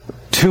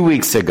2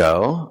 weeks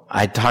ago,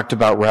 I talked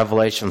about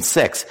Revelation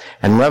 6.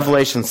 And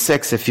Revelation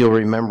 6, if you'll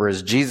remember,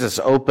 is Jesus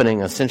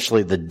opening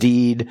essentially the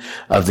deed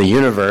of the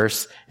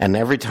universe. And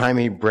every time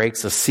he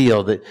breaks a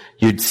seal, that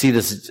you'd see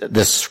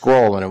this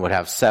scroll, and it would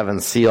have 7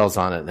 seals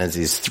on it. And as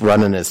he's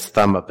running his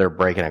thumb up there,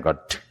 breaking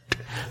it,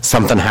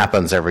 something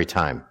happens every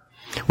time.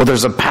 Well,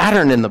 there's a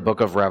pattern in the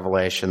book of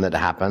Revelation that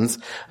happens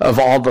of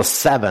all the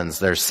 7s.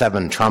 There's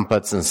 7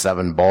 trumpets and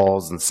 7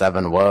 bowls and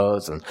 7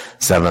 woes and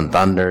 7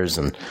 thunders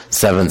and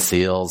 7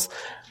 seals.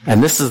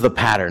 And this is the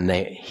pattern.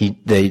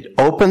 They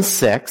open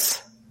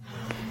 6,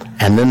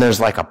 and then there's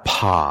like a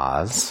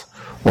pause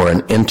or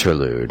an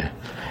interlude.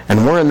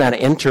 And we're in that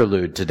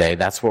interlude today.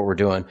 That's what we're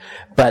doing.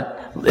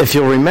 But if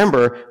you'll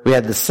remember, we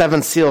had the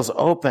 7 seals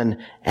open,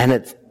 and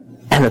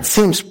it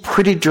seems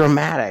pretty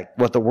dramatic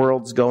what the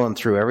world's going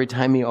through. Every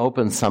time you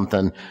open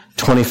something,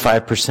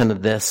 25%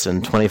 of this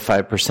and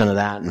 25% of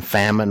that, and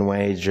famine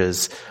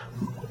wages.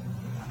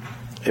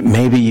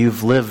 Maybe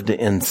you've lived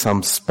in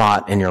some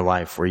spot in your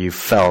life where you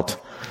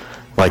felt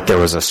like there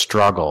was a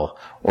struggle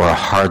or a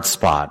hard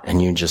spot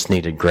and you just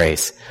needed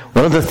grace.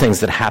 One of the things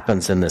that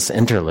happens in this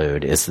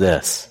interlude is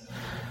this.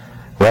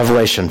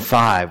 Revelation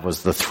 5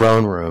 was the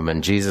throne room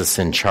and Jesus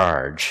in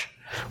charge.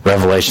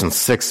 Revelation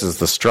 6 is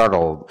the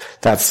struggle,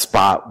 that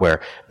spot where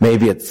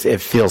maybe it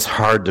feels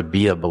hard to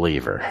be a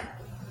believer.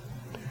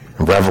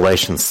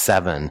 Revelation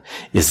 7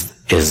 is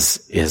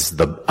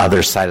the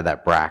other side of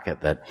that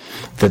bracket, that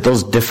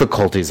those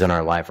difficulties in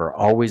our life are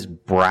always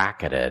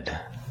bracketed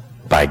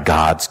by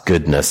God's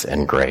goodness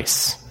and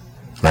grace.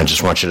 And I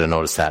just want you to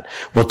notice that.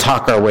 We'll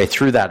talk our way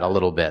through that a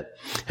little bit.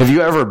 Have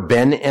you ever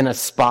been in a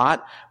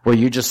spot where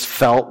you just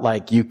felt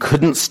like you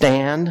couldn't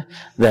stand,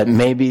 that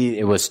maybe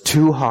it was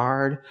too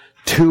hard,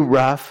 too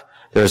rough,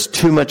 there's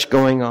too much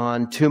going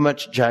on, too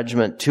much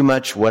judgment, too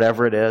much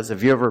whatever it is?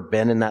 Have you ever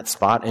been in that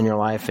spot in your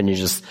life and you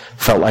just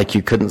felt like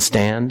you couldn't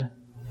stand?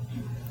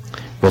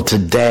 Well,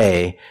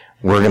 today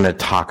we're going to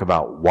talk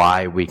about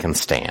why we can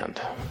stand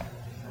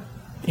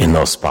in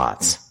those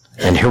spots.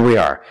 And here we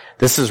are.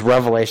 This is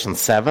Revelation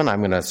 7. I'm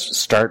going to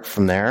start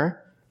from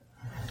there.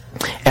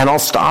 And I'll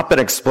stop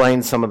and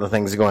explain some of the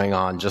things going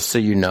on just so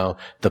you know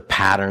the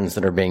patterns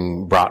that are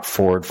being brought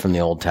forward from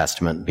the Old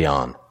Testament and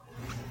beyond.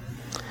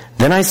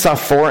 Then I saw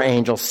 4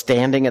 angels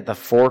standing at the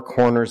 4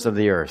 corners of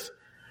the earth.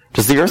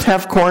 Does the earth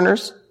have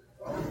corners?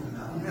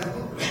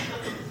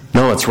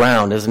 No, it's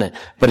round, isn't it?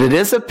 But it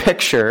is a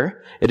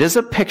picture. It is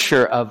a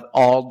picture of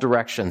all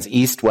directions,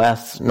 east,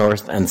 west,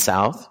 north, and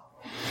south.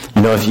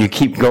 You know, if you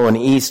keep going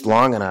east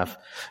long enough,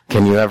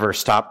 can you ever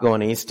stop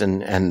going east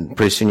and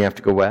pretty soon you have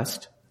to go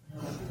west?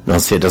 No,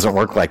 see, it doesn't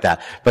work like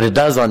that. But it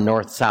does on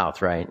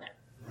north-south, right?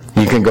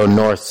 You can go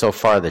north so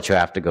far that you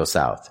have to go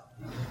south.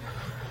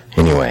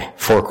 Anyway,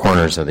 4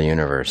 corners of the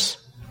universe.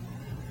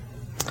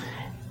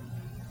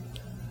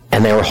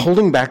 And they were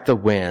holding back the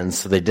winds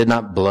so they did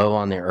not blow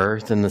on the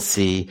earth and the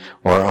sea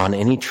or on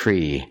any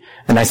tree.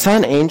 And I saw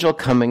an angel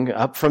coming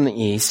up from the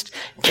east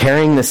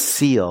carrying the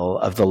seal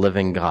of the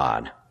living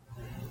God.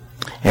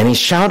 And he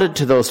shouted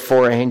to those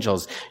 4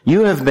 angels,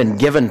 "You have been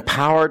given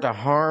power to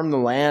harm the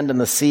land and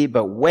the sea,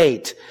 but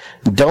wait,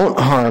 don't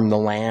harm the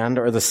land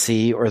or the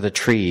sea or the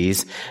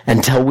trees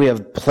until we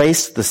have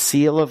placed the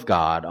seal of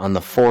God on the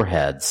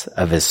foreheads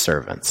of his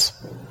servants."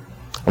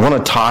 I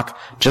want to talk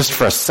just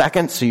for a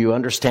second so you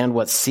understand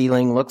what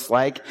sealing looks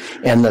like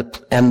and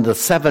the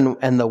 7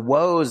 and the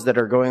woes that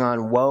are going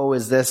on. Woe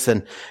is this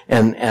and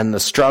the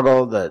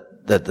struggle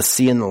that the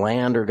sea and the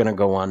land are going to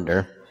go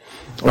under.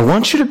 I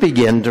want you to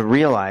begin to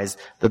realize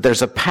that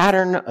there's a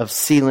pattern of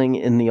sealing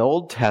in the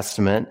Old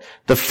Testament.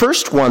 The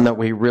first one that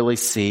we really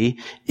see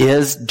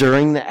is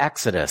during the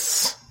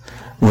Exodus.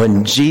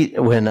 When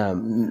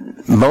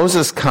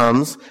Moses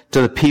comes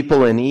to the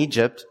people in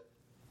Egypt,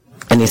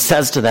 and he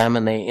says to them,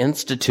 and they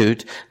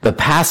institute the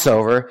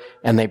Passover,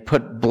 and they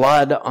put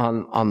blood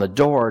on the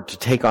door to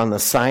take on the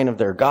sign of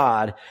their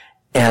God.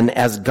 And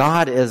as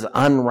God is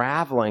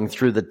unraveling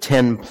through the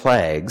 10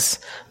 plagues,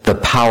 the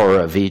power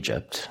of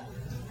Egypt,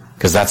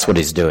 because that's what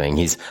he's doing.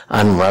 He's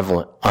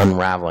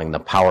unraveling the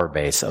power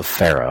base of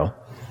Pharaoh.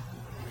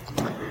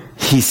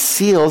 He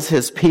seals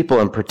his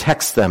people and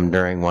protects them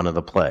during one of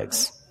the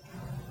plagues.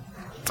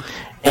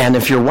 And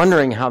if you're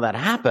wondering how that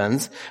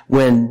happens,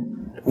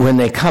 when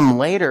they come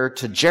later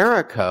to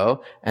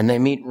Jericho and they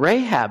meet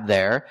Rahab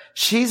there,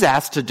 she's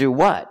asked to do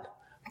what?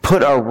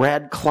 Put a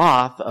red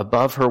cloth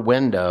above her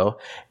window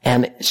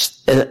and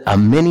a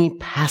mini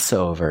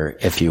Passover,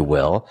 if you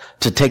will,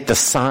 to take the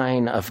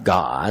sign of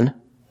God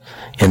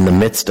in the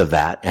midst of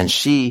that, and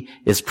she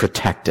is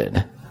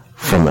protected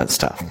from that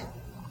stuff.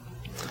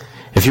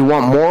 If you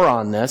want more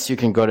on this, you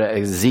can go to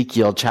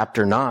Ezekiel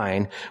chapter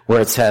 9,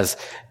 where it says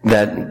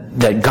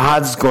that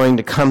God's going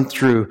to come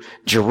through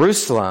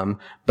Jerusalem,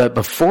 but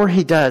before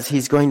he does,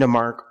 he's going to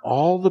mark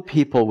all the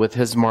people with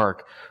his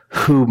mark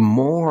who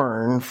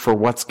mourn for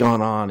what's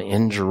gone on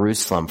in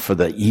Jerusalem, for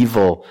the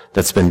evil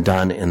that's been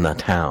done in the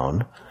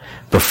town.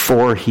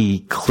 Before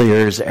he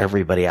clears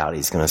everybody out,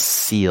 he's going to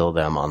seal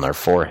them on their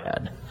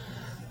forehead.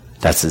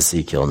 That's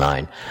Ezekiel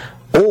 9.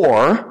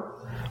 Or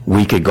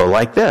we could go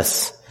like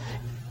this.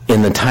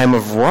 in the time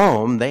of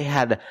Rome, they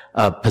had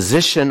a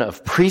position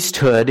of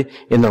priesthood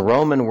in the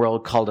Roman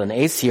world called an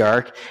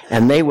asiarch,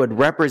 and they would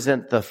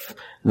represent the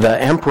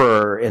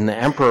emperor in the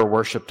emperor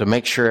worship to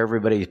make sure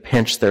everybody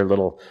pinched their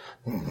little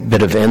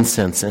bit of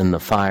incense in the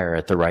fire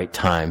at the right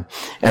time.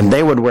 And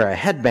they would wear a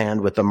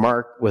headband with the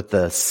mark, with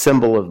the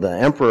symbol of the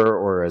emperor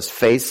or his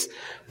face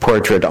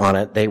portrait on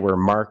it. They were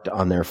marked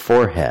on their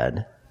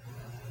forehead.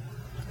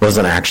 It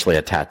wasn't actually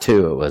a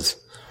tattoo. It was,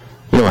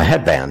 a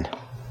headband.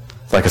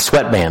 Like a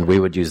sweatband, we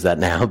would use that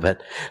now,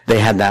 but they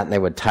had that and they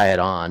would tie it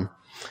on.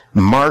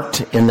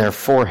 Marked in their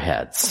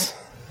foreheads.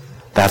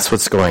 That's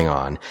what's going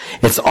on.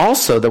 It's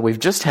also that we've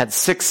just had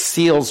 6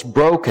 seals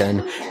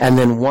broken and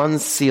then 1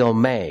 seal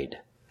made.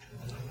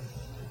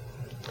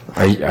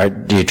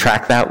 Do you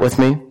track that with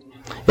me?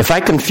 If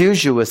I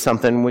confuse you with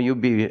something, will you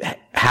be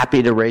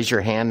happy to raise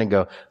your hand and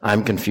go,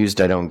 I'm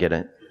confused, I don't get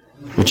it?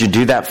 Would you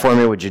do that for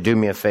me? Would you do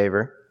me a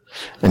favor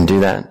and do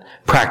that?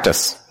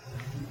 Practice.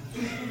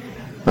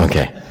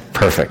 Okay,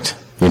 perfect.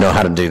 You know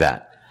how to do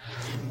that.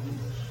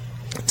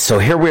 So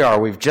here we are.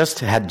 We've just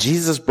had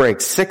Jesus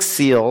break 6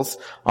 seals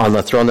on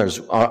the throne.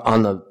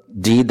 On the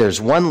deed,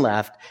 there's 1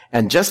 left.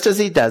 And just as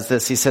he does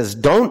this, he says,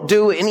 don't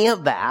do any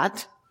of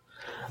that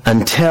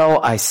until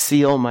I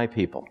seal my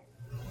people.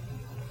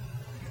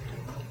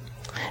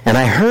 And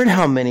I heard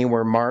how many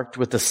were marked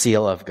with the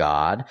seal of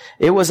God.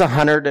 It was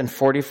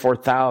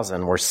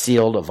 144,000 were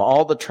sealed of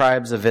all the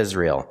tribes of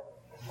Israel.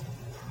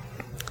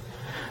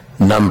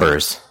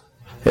 Numbers.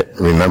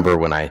 Remember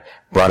when I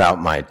brought out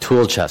my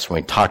tool chest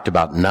when we talked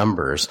about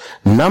numbers.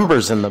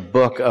 Numbers in the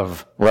book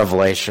of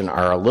Revelation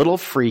are a little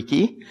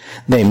freaky.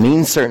 They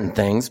mean certain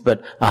things,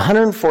 but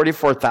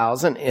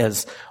 144,000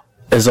 is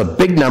a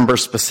big number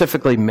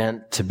specifically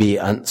meant to be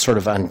sort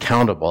of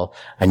uncountable.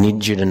 I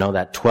need you to know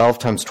that 12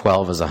 times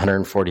 12 is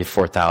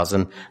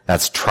 144,000.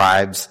 That's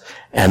tribes.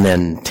 And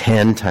then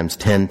 10 times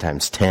 10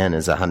 times 10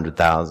 is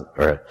 100,000,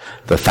 or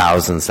the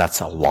thousands.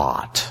 That's a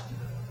lot.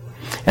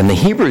 And the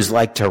Hebrews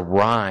like to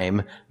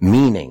rhyme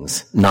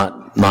meanings,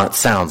 not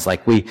sounds.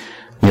 Like we,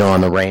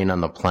 on the rain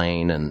on the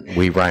plain, and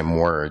we rhyme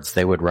words.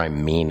 They would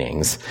rhyme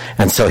meanings.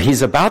 And so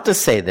he's about to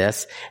say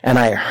this, and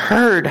I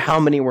heard how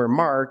many were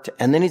marked,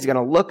 and then he's going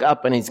to look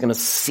up and he's going to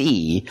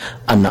see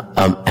an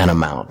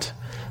amount.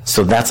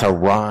 So that's a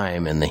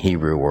rhyme in the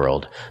Hebrew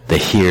world, the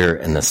hear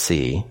and the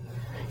see.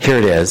 Here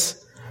it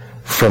is.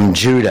 From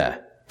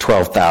Judah,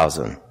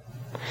 12,000.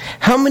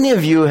 How many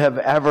of you have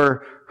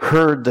ever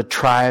heard the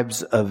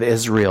tribes of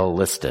Israel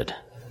listed?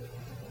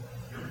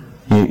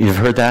 You've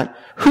heard that?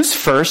 Who's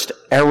first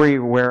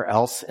everywhere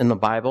else in the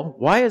Bible?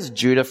 Why is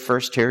Judah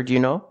first here? Do you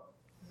know?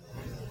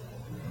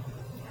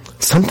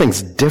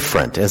 Something's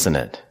different, isn't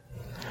it?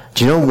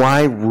 Do you know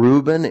why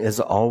Reuben is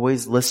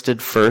always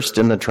listed first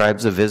in the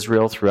tribes of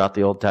Israel throughout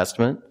the Old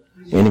Testament?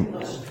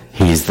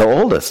 He's the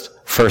oldest,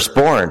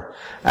 firstborn.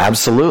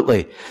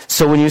 Absolutely.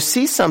 So when you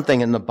see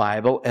something in the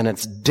Bible and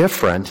it's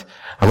different,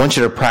 I want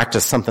you to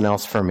practice something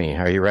else for me.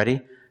 Are you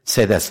ready?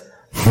 Say this.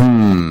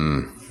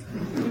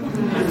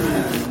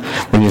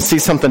 When you see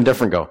something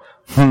different, go,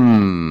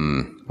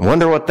 I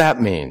wonder what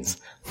that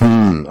means.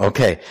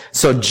 Okay.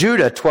 So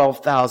Judah,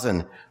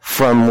 12,000.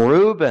 From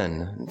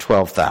Reuben,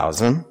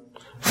 12,000.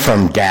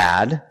 From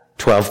Gad,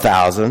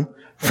 12,000.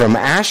 From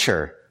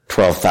Asher,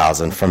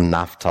 12,000. From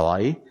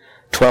Naphtali,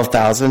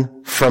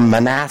 12,000. From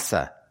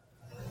Manasseh.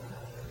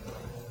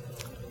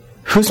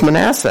 Who's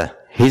Manasseh?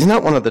 He's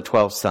not one of the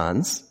 12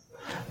 sons.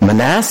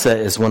 Manasseh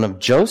is one of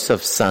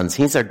Joseph's sons.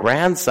 He's a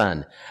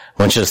grandson.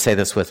 I want you to say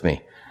this with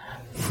me.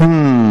 I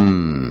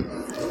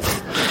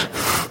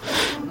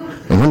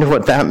wonder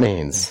what that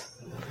means.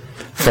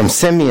 From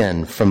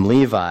Simeon, from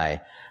Levi,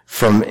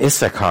 from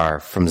Issachar,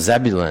 from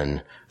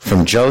Zebulun,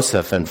 from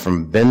Joseph, and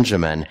from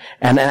Benjamin.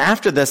 And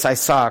after this, I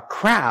saw a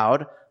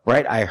crowd,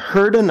 right? I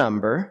heard a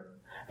number,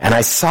 and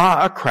I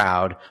saw a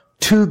crowd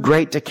too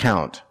great to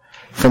count,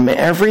 from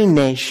every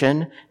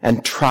nation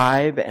and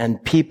tribe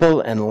and people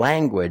and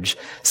language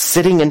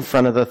sitting in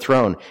front of the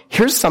throne.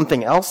 Here's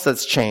something else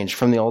that's changed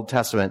from the Old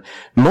Testament.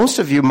 Most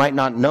of you might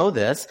not know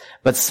this,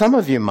 but some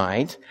of you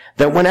might,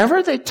 that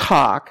whenever they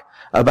talk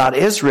about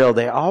Israel,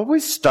 they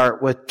always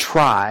start with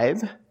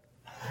tribe,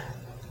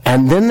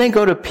 and then they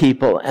go to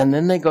people, and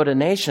then they go to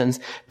nations,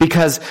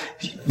 because,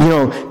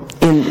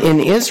 in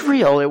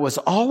Israel, it was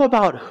all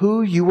about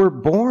who you were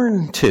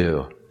born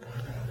to.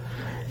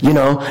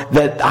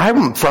 That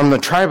I'm from the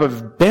tribe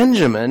of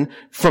Benjamin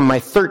from my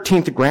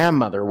 13th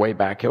grandmother way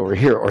back over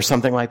here, or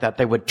something like that.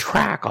 They would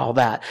track all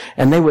that,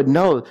 and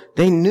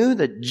they knew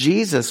that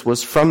Jesus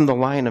was from the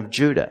line of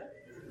Judah.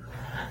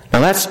 Now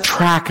that's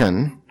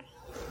tracking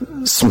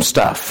some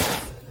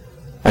stuff.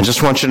 I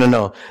just want you to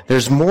know,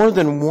 there's more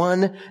than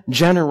one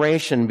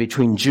generation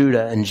between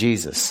Judah and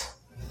Jesus.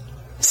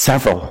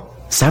 Several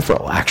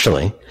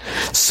actually.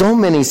 So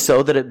many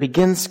so that it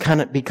becomes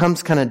kind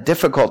of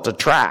difficult to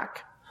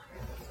track.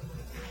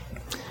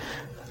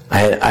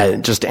 I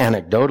just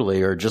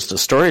anecdotally, or just a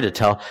story to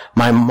tell,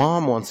 my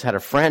mom once had a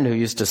friend who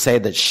used to say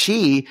that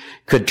she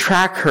could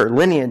track her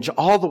lineage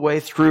all the way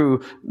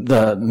through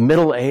the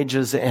Middle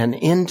Ages and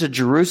into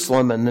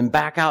Jerusalem and then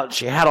back out.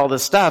 She had all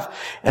this stuff.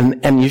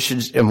 And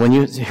when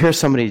you hear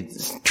somebody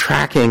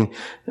tracking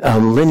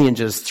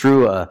lineages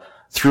through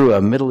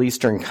a Middle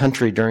Eastern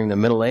country during the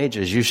Middle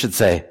Ages, you should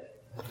say,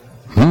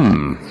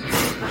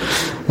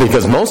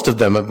 because most of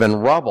them have been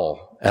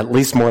rubble at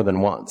least more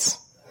than once.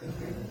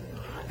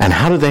 And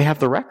how do they have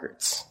the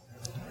records?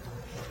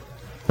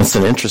 That's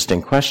an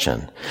interesting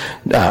question.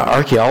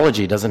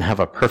 Archaeology doesn't have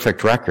a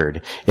perfect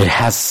record. It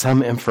has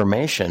some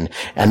information,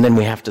 and then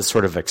we have to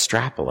sort of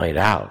extrapolate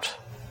out.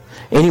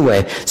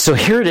 Anyway, so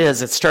here it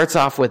is. It starts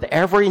off with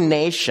every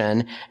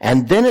nation,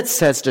 and then it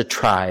says to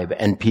tribe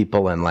and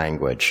people and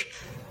language.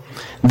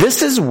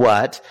 This is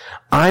what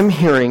I'm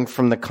hearing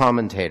from the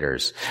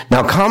commentators.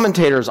 Now,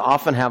 commentators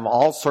often have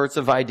all sorts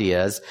of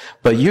ideas,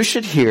 but you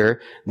should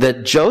hear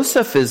that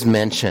Joseph is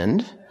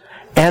mentioned,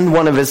 and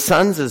one of his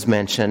sons is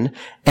mentioned,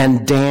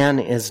 and Dan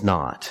is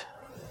not.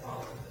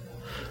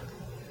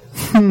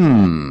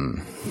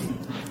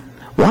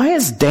 Why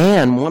is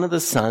Dan, one of the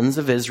sons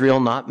of Israel,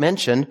 not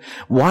mentioned?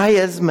 Why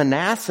is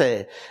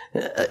Manasseh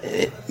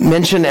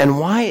mentioned, and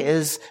why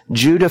is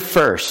Judah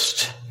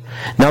first?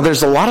 Now,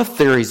 there's a lot of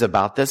theories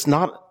about this.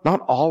 Not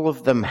all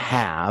of them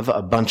have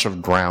a bunch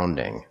of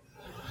grounding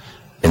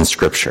in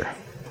Scripture.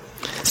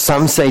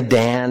 Some say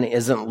Dan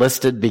isn't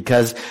listed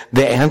because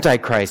the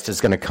Antichrist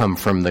is going to come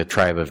from the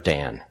tribe of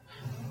Dan.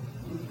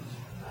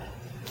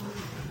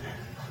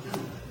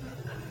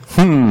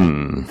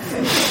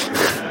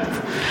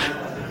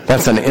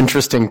 That's an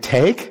interesting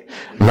take.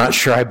 I'm not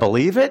sure I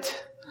believe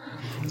it.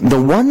 The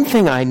one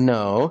thing I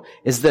know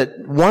is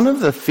that one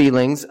of the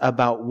feelings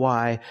about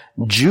why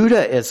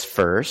Judah is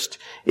first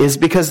is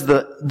because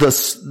the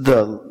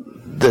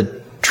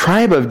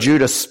tribe of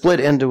Judah split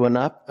into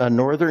a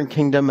northern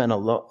kingdom and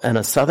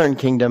a southern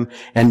kingdom,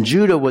 and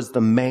Judah was the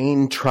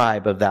main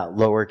tribe of that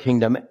lower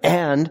kingdom,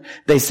 and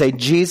they say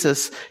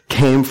Jesus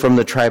came from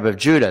the tribe of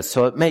Judah.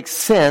 So it makes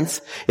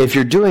sense, if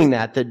you're doing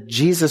that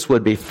Jesus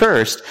would be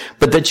first,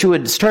 but that you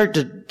would start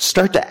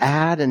to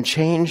add and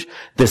change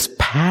this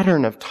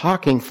pattern of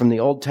talking from the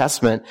Old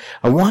Testament.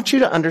 I want you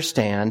to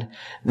understand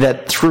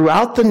that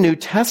throughout the New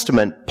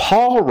Testament,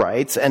 Paul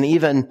writes, and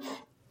even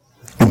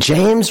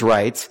James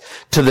writes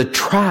to the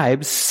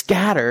tribes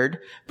scattered,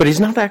 but he's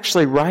not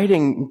actually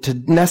writing to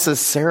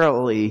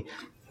necessarily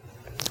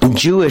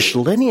Jewish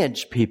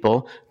lineage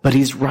people, but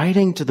he's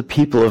writing to the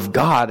people of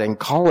God and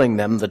calling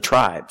them the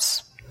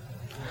tribes.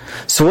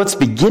 So what's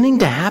beginning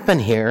to happen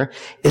here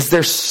is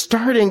they're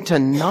starting to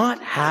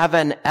not have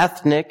an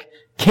ethnic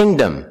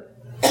kingdom.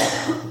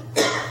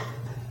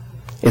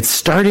 It's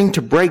starting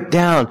to break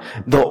down.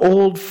 The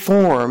old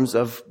forms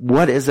of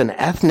what is an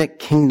ethnic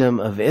kingdom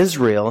of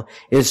Israel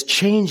is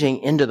changing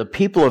into the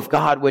people of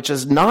God, which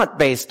is not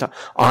based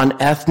on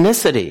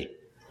ethnicity.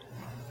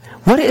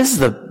 What is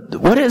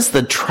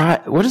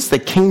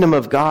the kingdom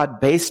of God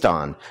based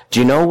on? Do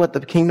you know what the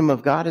kingdom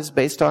of God is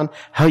based on?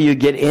 How you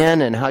get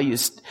in and how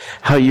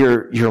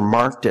you're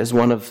marked as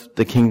one of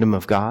the kingdom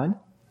of God?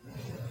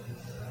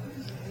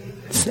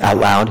 It's out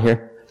loud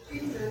here.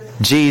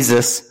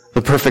 Jesus.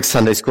 The perfect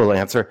Sunday school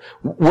answer.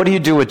 What do you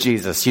do with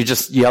Jesus? You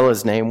just yell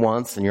his name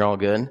once and you're all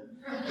good?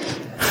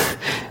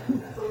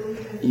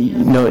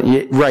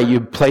 Right,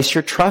 you place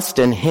your trust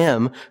in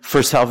him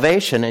for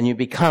salvation and you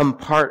become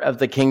part of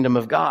the kingdom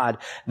of God.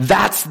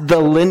 That's the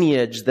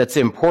lineage that's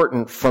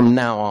important from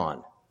now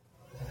on.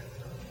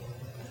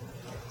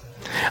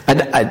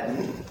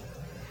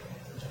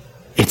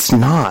 It's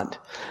not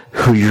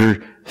who your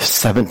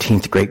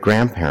 17th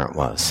great-grandparent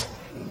was.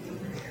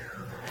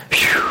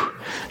 Phew.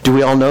 Do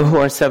we all know who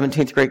our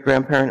 17th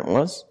great-grandparent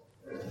was?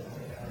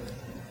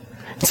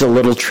 It's a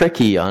little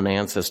tricky on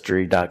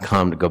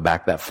Ancestry.com to go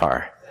back that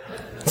far.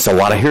 It's a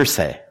lot of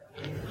hearsay.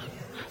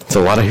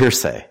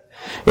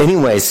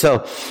 Anyway,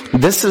 so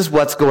this is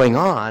what's going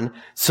on.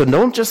 So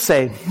don't just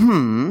say,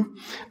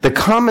 The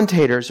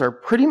commentators are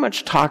pretty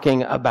much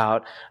talking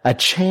about a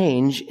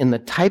change in the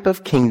type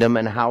of kingdom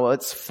and how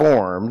it's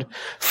formed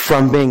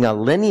from being a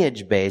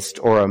lineage-based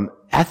or an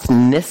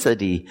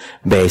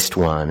ethnicity-based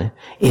one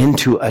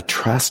into a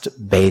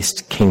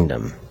trust-based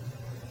kingdom.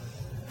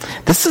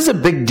 This is a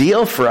big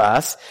deal for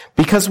us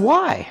because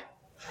why?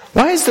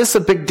 Why is this a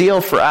big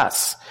deal for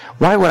us?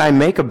 Why would I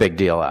make a big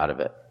deal out of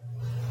it?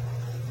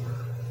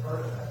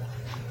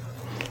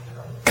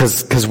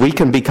 Because we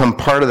can become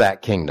part of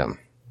that kingdom.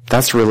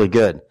 That's really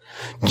good.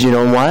 Do you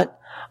know what?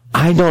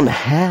 I don't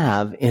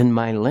have in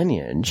my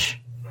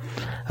lineage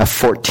a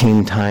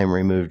 14-time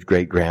removed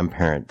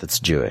great-grandparent that's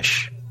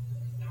Jewish.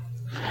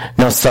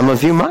 Now, some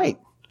of you might.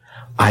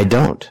 I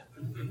don't.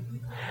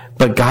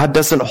 But God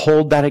doesn't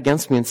hold that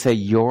against me and say,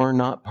 you're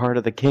not part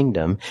of the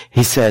kingdom.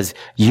 He says,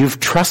 you've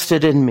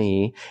trusted in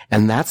me,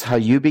 and that's how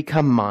you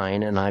become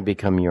mine and I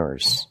become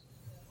yours.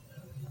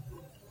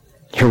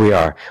 Here we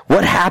are.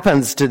 What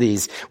happens to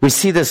these? We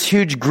see this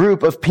huge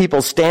group of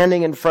people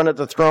standing in front of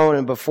the throne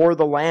and before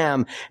the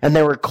Lamb, and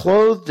they were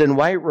clothed in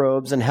white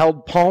robes and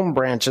held palm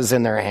branches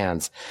in their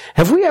hands.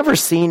 Have we ever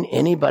seen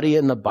anybody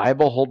in the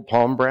Bible hold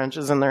palm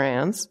branches in their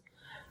hands?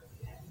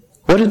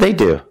 What did they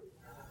do?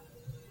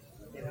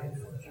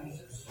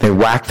 They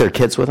whacked their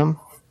kids with them?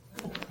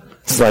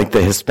 It's like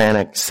the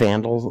Hispanic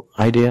sandal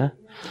idea.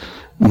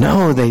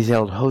 No, they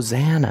yelled,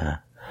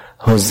 Hosanna.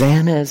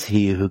 Hosanna is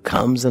he who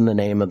comes in the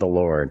name of the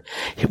Lord.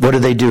 What do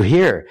they do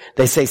here?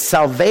 They say,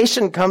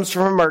 salvation comes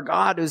from our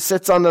God who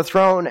sits on the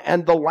throne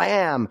and the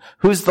Lamb.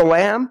 Who's the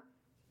Lamb?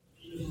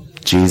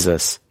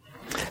 Jesus.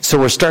 So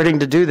we're starting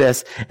to do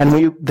this,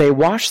 and they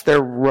washed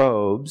their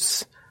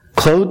robes,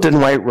 clothed in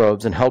white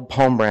robes, and held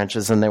palm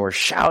branches, and they were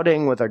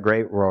shouting with a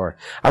great roar.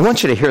 I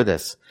want you to hear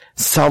this.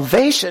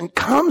 Salvation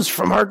comes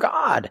from our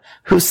God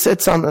who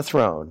sits on the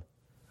throne.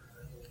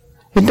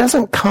 It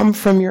doesn't come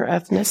from your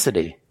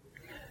ethnicity.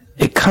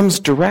 It comes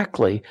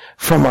directly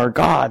from our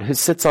God who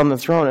sits on the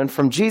throne and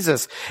from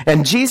Jesus.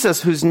 And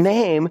Jesus, whose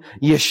name,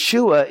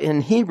 Yeshua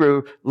in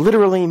Hebrew,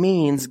 literally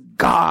means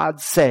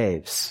God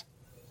saves.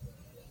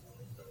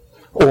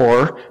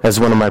 Or,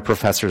 as one of my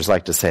professors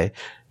like to say,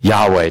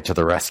 Yahweh to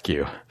the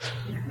rescue.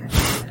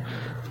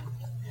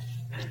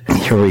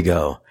 Here we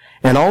go.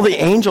 And all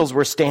the angels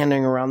were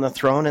standing around the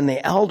throne, and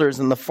the elders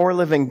and the four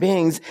living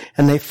beings,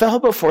 and they fell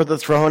before the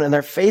throne and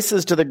their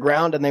faces to the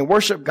ground, and they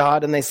worshiped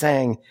God, and they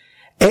sang,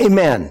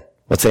 Amen.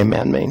 What's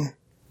amen mean?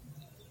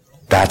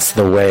 That's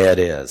the way it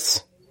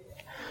is.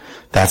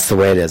 That's the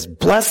way it is.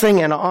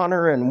 Blessing and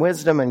honor and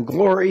wisdom and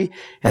glory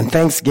and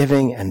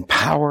thanksgiving and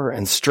power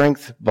and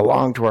strength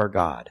belong to our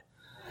God.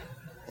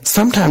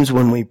 Sometimes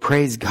when we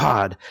praise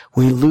God,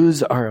 we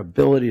lose our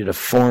ability to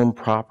form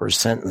proper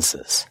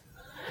sentences.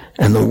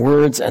 And the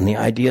words and the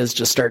ideas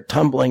just start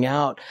tumbling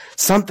out.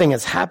 Something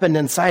has happened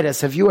inside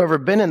us. Have you ever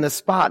been in the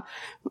spot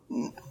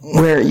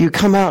where you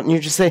come out and you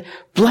just say,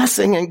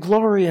 blessing and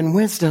glory and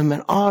wisdom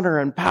and honor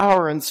and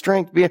power and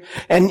strength,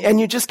 and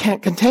you just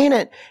can't contain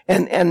it.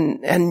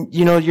 And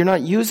you know, you're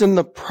not using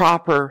the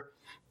proper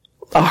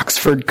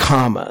Oxford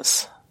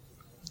commas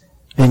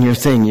in your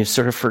thing. You've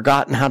sort of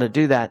forgotten how to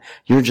do that.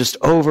 You're just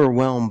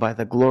overwhelmed by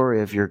the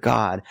glory of your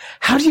God.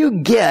 How do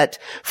you get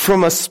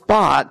from a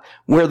spot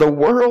where the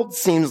world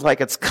seems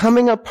like it's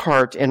coming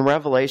apart in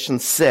Revelation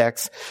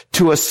 6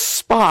 to a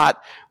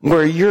spot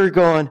where you're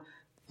going,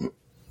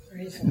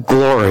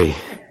 glory.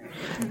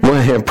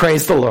 Well,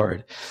 praise the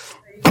Lord.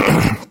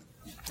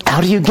 How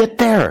do you get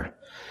there?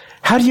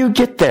 How do you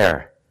get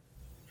there?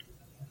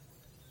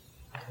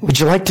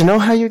 Would you like to know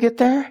how you get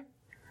there?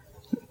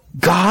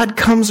 God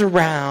comes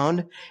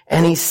around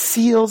and he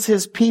seals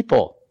his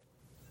people.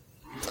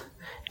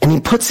 And he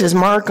puts his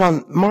mark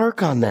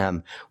on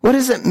them. What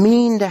does it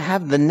mean to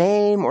have the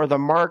name or the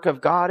mark of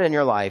God in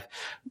your life?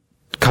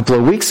 A couple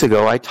of weeks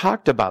ago, I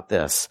talked about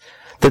this,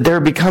 that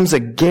there becomes a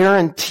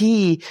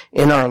guarantee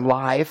in our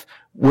life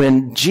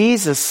when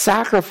Jesus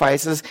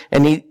sacrifices,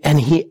 and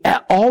he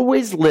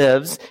always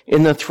lives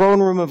in the throne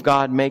room of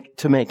God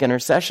to make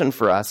intercession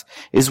for us,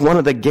 is one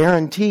of the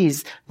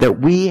guarantees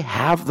that we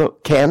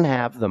can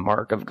have the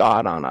mark of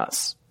God on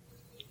us.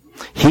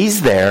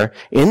 He's there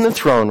in the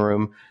throne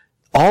room.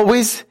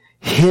 Always,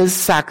 his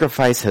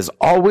sacrifice has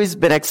always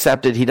been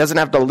accepted. He doesn't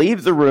have to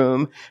leave the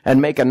room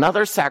and make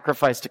another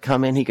sacrifice to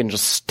come in. He can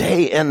just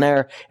stay in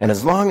there, and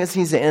as long as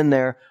he's in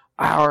there,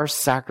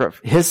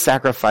 his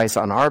sacrifice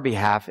on our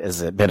behalf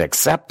has been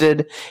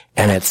accepted,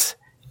 and it's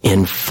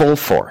in full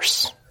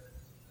force.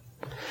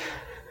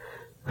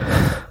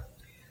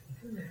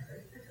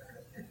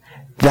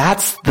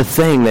 That's the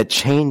thing that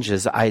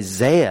changes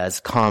Isaiah's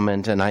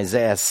comment in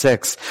Isaiah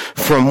 6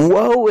 from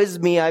woe is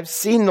me, I've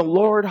seen the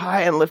Lord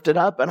high and lifted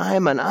up, and I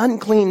am an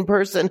unclean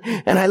person,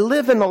 and I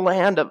live in the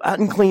land of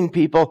unclean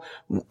people.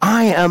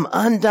 I am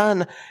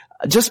undone.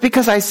 Just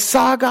because I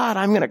saw God,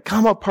 I'm going to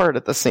come apart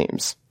at the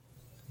seams.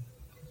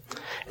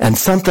 And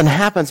something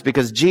happens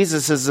because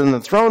Jesus is in the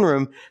throne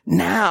room.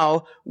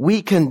 Now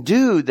we can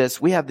do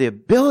this. We have the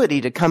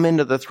ability to come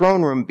into the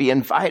throne room, be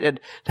invited,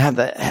 to have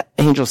the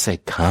angels say,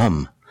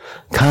 come.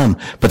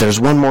 But there's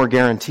one more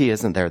guarantee,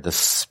 isn't there? The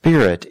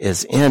Spirit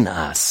is in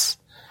us.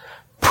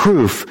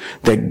 Proof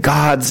that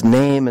God's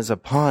name is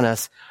upon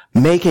us,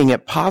 making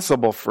it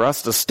possible for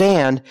us to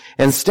stand.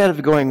 Instead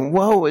of going,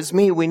 woe is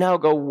me, we now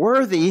go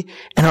worthy,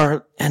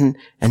 and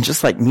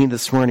just like me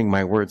this morning,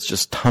 my words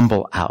just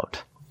tumble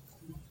out.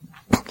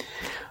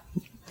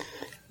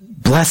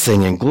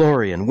 Blessing and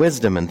glory and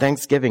wisdom and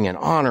thanksgiving and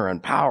honor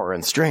and power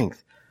and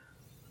strength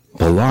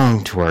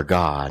belong to our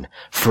God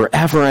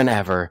forever and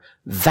ever.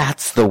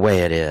 That's the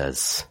way it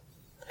is.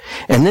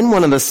 And then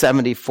one of the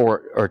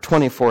 74 or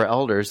 24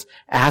 elders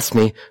asked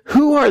me,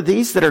 who are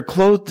these that are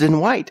clothed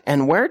in white,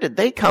 and where did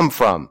they come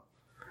from?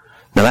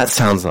 Now that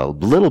sounds a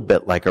little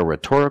bit like a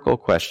rhetorical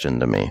question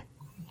to me,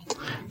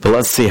 but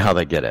let's see how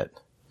they get it.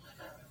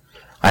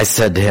 I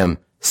said to him,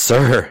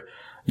 sir,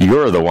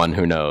 you're the one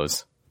who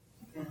knows.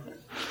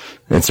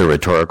 It's a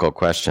rhetorical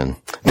question.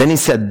 Then he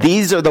said,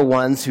 these are the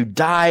ones who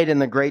died in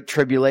the great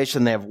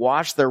tribulation. They have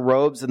washed their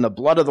robes in the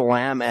blood of the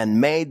Lamb and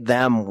made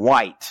them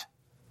white.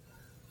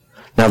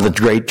 Now, the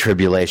great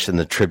tribulation,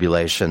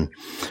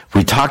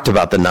 we talked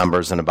about the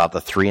numbers and about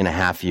the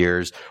 3.5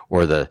 years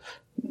or the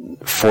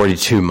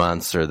 42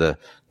 months or the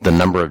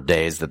number of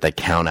days that they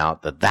count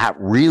out, that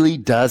really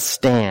does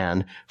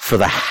stand for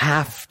the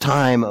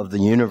halftime of the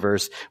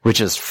universe, which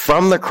is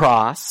from the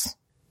cross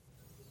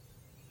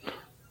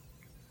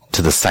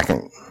to the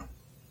second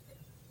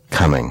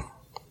coming.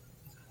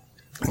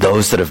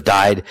 Those that have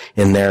died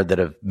in there, that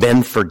have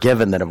been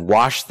forgiven, that have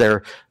washed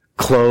their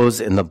clothes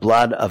in the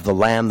blood of the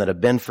Lamb, that have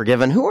been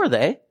forgiven. Who are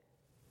they?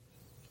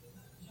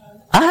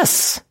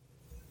 Us.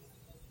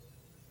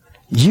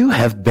 You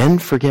have been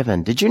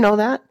forgiven. Did you know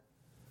that?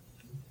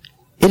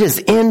 It is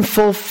in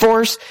full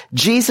force.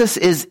 Jesus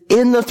is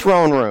in the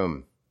throne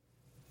room.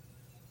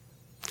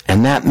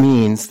 And that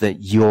means that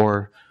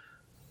you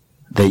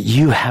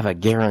have a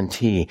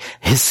guarantee.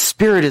 His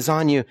Spirit is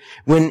on you.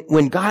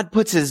 When God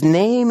puts His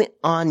name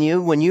on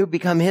you, when you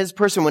become His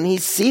person, when He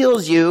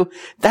seals you,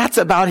 that's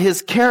about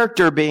His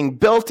character being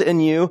built in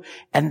you,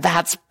 and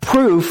that's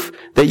proof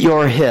that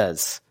you're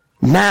His.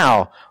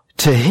 Now,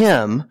 to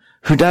Him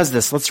who does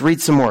this, let's read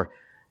some more.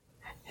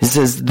 He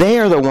says, they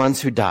are the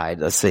ones who died.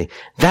 Let's see.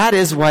 That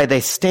is why they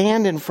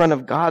stand in front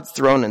of God's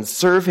throne and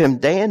serve Him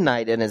day and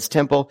night in His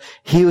temple.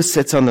 He who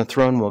sits on the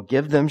throne will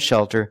give them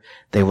shelter.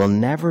 They will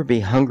never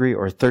be hungry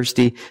or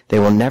thirsty. They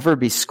will never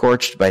be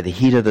scorched by the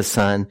heat of the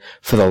sun.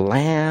 For the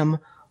Lamb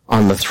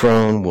on the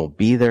throne will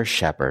be their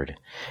shepherd,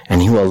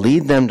 and He will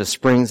lead them to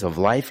springs of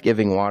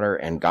life-giving water,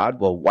 and God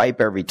will wipe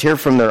every tear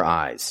from their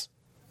eyes.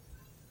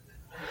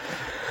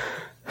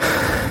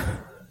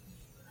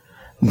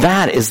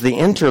 That is the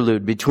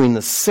interlude between the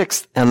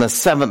 6th and the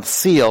 7th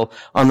seal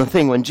on the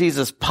thing. When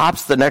Jesus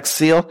pops the next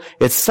seal,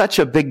 it's such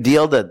a big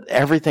deal that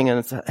everything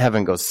in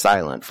heaven goes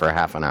silent for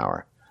half an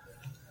hour.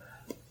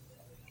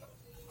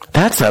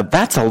 That's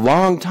a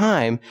long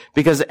time,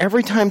 because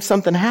every time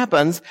something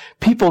happens,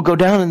 people go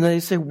down and they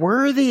say,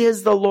 worthy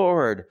is the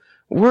Lord.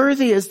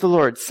 Worthy is the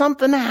Lord.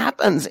 Something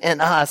happens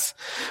in us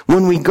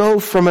when we go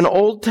from an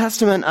Old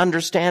Testament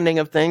understanding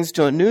of things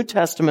to a New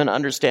Testament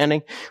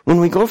understanding. When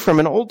we go from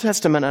an Old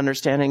Testament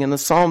understanding in the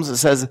Psalms, it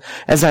says,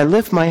 as I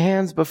lift my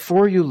hands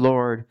before you,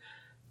 Lord,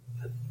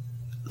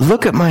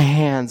 look at my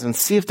hands and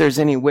see if there's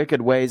any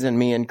wicked ways in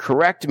me and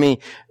correct me.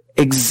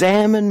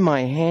 Examine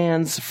my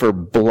hands for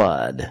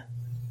blood,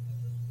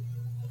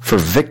 for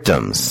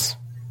victims.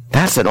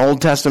 That's an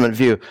Old Testament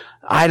view.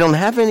 I don't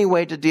have any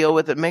way to deal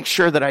with it. Make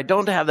sure that I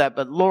don't have that.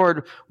 But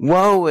Lord,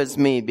 woe is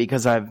me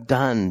because I've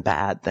done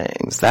bad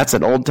things. That's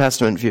an Old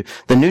Testament view.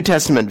 The New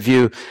Testament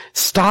view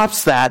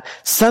stops that.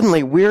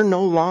 Suddenly we're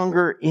no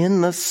longer in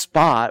the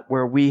spot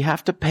where we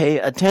have to pay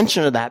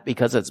attention to that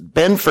because it's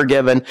been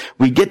forgiven.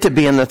 We get to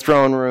be in the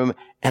throne room,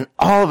 and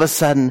all of a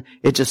sudden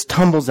it just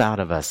tumbles out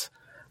of us.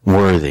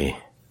 Worthy.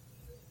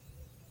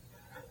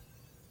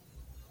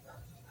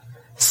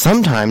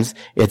 Sometimes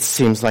it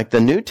seems like the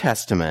New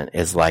Testament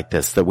is like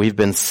this, that we've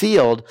been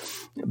sealed,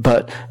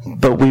 but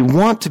we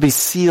want to be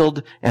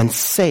sealed and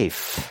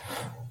safe.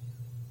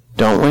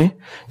 Don't we?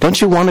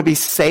 Don't you want to be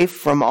safe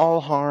from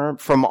all harm,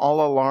 from all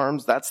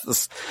alarms?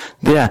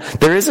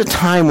 There is a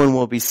time when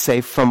we'll be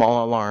safe from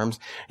all alarms.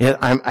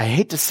 I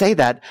hate to say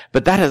that,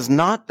 but that is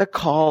not the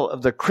call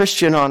of the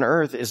Christian on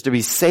earth, is to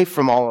be safe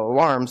from all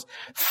alarms.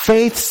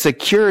 Faith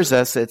secures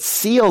us, it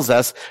seals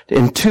us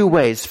in two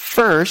ways.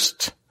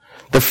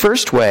 The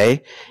first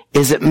way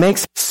is it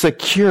makes us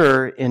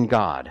secure in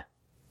God.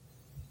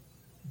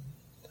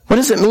 What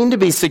does it mean to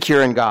be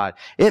secure in God?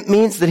 It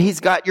means that He's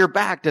got your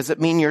back. Does it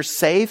mean you're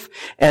safe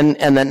and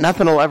that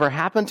nothing will ever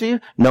happen to you?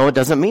 No, it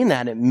doesn't mean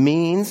that. It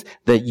means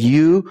that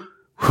you,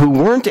 who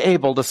weren't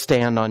able to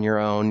stand on your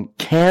own,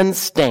 can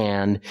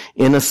stand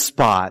in a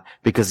spot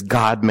because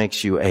God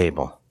makes you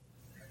able.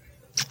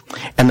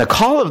 And the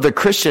call of the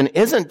Christian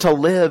isn't to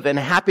live in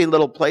happy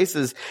little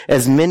places,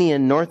 as many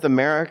in North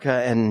America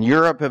and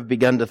Europe have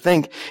begun to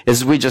think,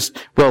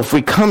 if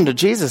we come to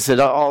Jesus,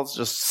 it all's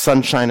just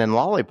sunshine and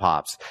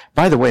lollipops.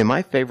 By the way,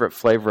 my favorite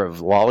flavor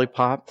of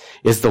lollipop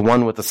is the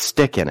one with a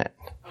stick in it.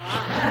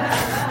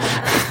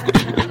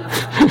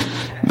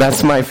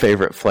 That's my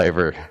favorite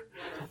flavor.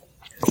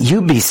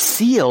 You be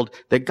sealed,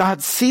 that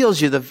God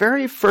seals you. The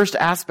very first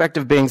aspect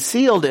of being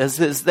sealed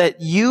is that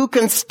you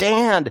can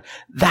stand.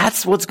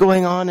 That's what's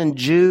going on in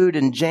Jude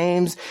and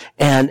James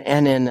and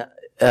in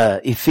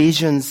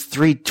Ephesians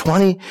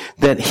 3:20,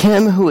 that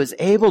Him who is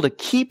able to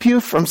keep you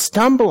from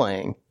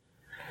stumbling.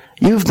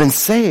 You've been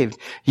saved.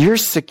 You're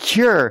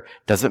secure.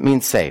 Doesn't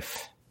mean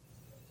safe.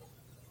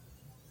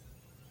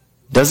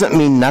 Doesn't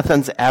mean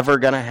nothing's ever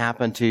going to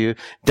happen to you.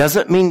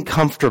 Doesn't mean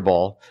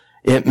comfortable.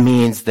 It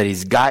means that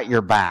He's got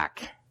your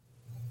back.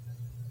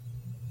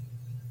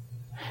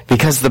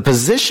 Because the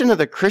position of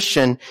the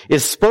Christian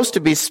is supposed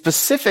to be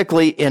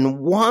specifically in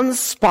one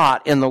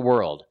spot in the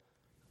world.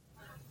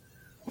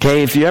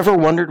 Okay, if you ever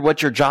wondered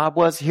what your job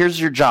was, here's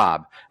your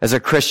job as a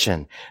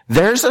Christian.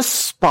 There's a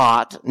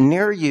spot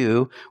near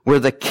you where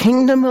the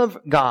kingdom of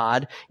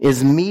God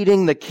is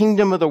meeting the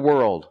kingdom of the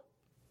world.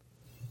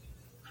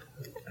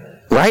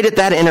 Right at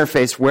that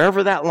interface,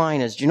 wherever that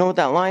line is. Do you know what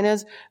that line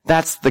is?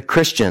 That's the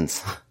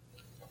Christians.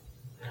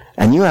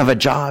 And you have a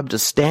job to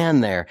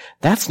stand there.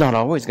 That's not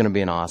always going to be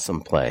an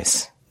awesome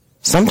place.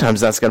 Sometimes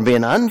that's going to be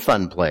an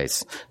unfun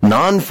place.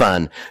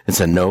 Non-fun.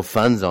 It's a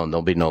no-fun zone.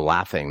 There'll be no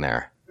laughing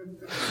there.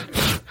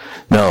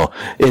 No.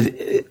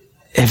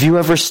 Have you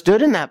ever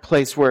stood in that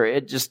place where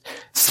it just,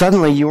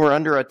 suddenly you were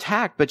under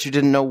attack, but you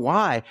didn't know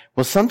why?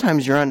 Well,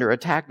 sometimes you're under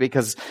attack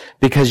because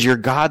you're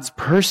God's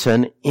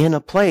person in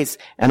a place,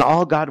 and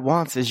all God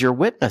wants is your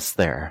witness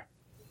there.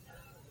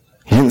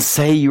 He didn't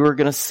say you were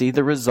going to see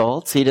the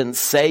results. He didn't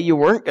say you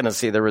weren't going to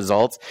see the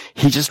results.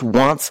 He just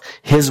wants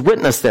his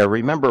witness there.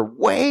 Remember,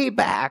 way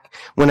back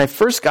when I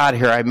first got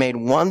here, I made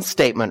one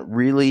statement,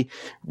 really,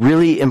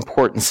 really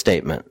important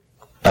statement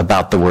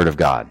about the Word of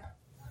God.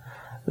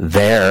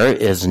 There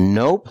is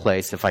no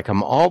place, if I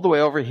come all the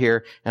way over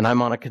here and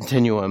I'm on a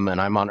continuum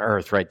and I'm on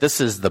earth, right? This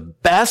is the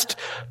best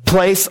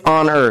place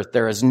on earth.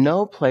 There is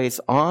no place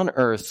on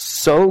earth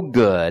so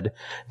good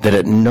that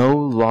it no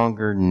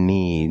longer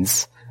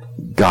needs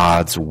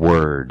God's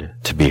word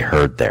to be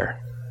heard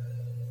there.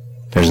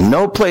 There's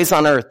no place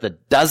on earth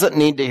that doesn't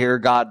need to hear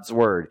God's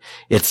word.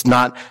 It's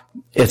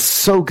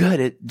so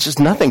good,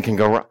 nothing can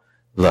go wrong.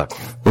 Look,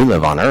 we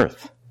live on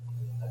earth.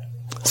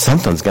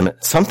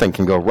 Something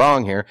can go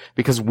wrong here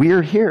because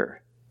we're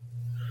here.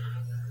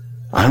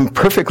 I'm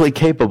perfectly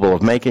capable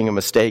of making a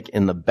mistake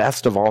in the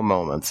best of all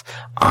moments.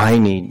 I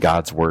need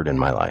God's word in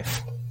my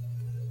life.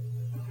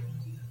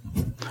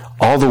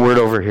 All the word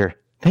over here.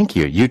 Thank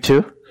you. You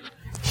too?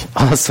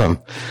 Awesome.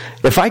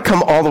 If I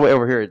come all the way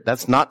over here,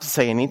 that's not to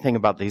say anything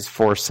about these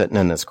four sitting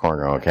in this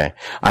corner, okay?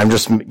 I'm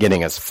just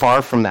getting as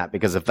far from that,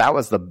 because if that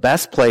was the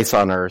best place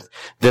on earth,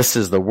 this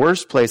is the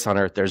worst place on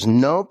earth. There's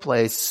no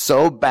place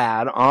so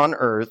bad on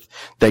earth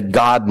that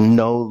God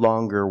no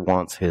longer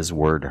wants his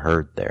word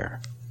heard there.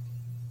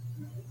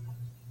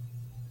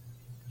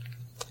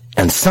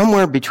 And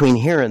somewhere between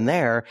here and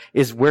there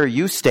is where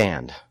you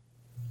stand.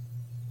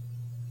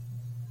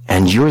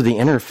 And you're the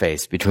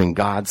interface between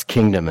God's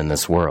kingdom and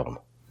this world.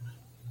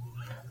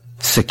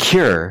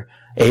 Secure,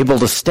 able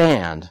to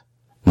stand,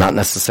 not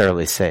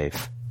necessarily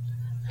safe.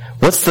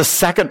 What's the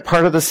second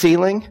part of the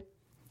ceiling?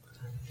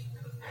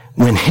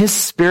 When his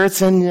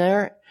Spirit's in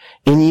there,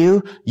 in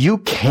you, you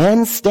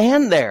can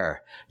stand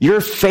there.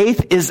 Your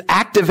faith is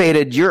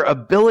activated. Your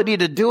ability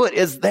to do it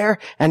is there,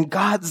 and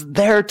God's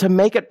there to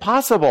make it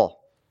possible.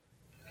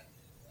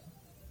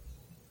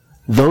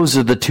 Those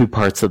are the two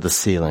parts of the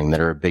ceiling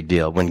that are a big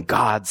deal. When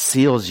God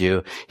seals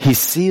you, he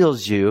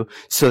seals you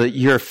so that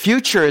your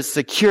future is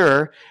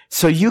secure,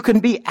 so you can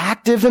be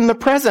active in the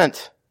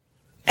present.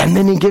 And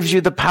then he gives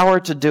you the power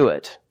to do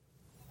it.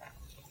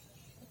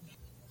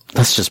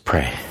 Let's just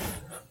pray.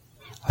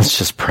 Let's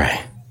just pray.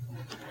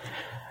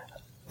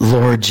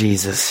 Lord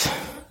Jesus,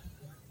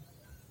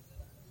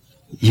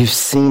 you've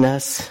seen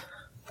us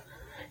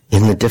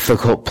in the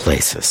difficult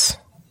places.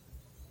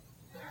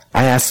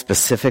 I ask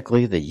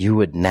specifically that you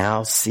would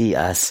now see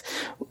us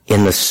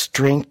in the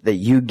strength that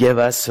you give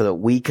us so that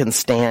we can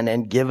stand,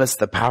 and give us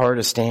the power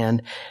to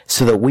stand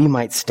so that we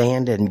might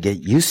stand and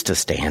get used to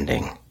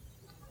standing.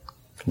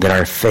 That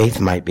our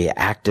faith might be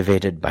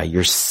activated by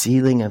your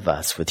sealing of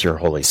us with your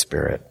Holy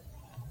Spirit.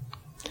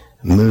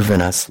 Move in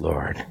us,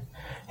 Lord.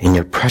 In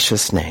your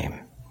precious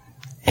name,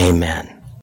 amen.